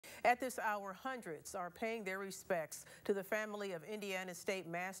At this hour, hundreds are paying their respects to the family of Indiana State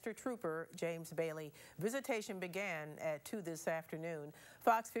Master Trooper James Bailey. Visitation began at 2 this afternoon.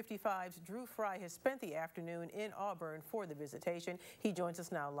 Fox 55's Drew Fry has spent the afternoon in Auburn for the visitation. He joins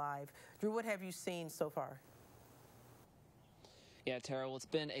us now live. Drew, what have you seen so far? Yeah, Tara, well, it's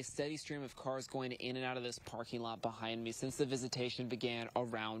been a steady stream of cars going in and out of this parking lot behind me since the visitation began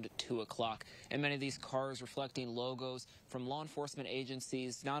around 2 o'clock. And many of these cars reflecting logos from law enforcement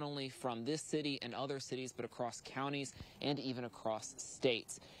agencies, not only from this city and other cities, but across counties and even across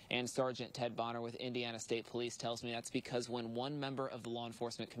states. And Sergeant Ted Bonner with Indiana State Police tells me that's because when one member of the law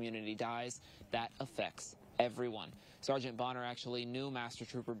enforcement community dies, that affects everyone. Sergeant Bonner actually knew Master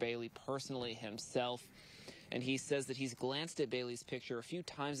Trooper Bailey personally himself. And he says that he's glanced at Bailey's picture a few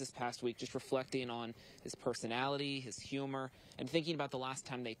times this past week, just reflecting on his personality, his humor, and thinking about the last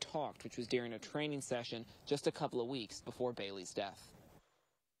time they talked, which was during a training session just a couple of weeks before Bailey's death.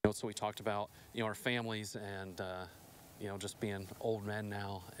 So we talked about, our families and, just being old men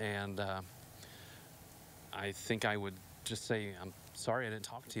now. And I think I would just say, I'm sorry I didn't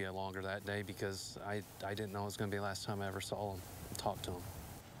talk to you longer that day because I didn't know it was going to be the last time I ever saw him and talked to him.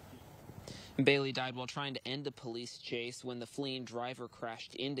 Bailey died while trying to end a police chase when the fleeing driver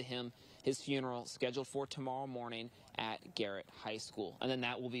crashed into him. His funeral scheduled for tomorrow morning at Garrett High School. And then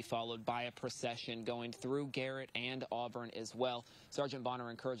that will be followed by a procession going through Garrett and Auburn as well. Sergeant Bonner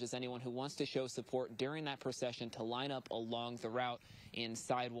encourages anyone who wants to show support during that procession to line up along the route in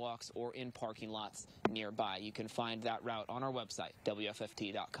sidewalks or in parking lots nearby. You can find that route on our website,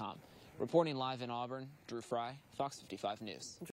 WFFT.com. Reporting live in Auburn, Drew Fry, Fox 55 News.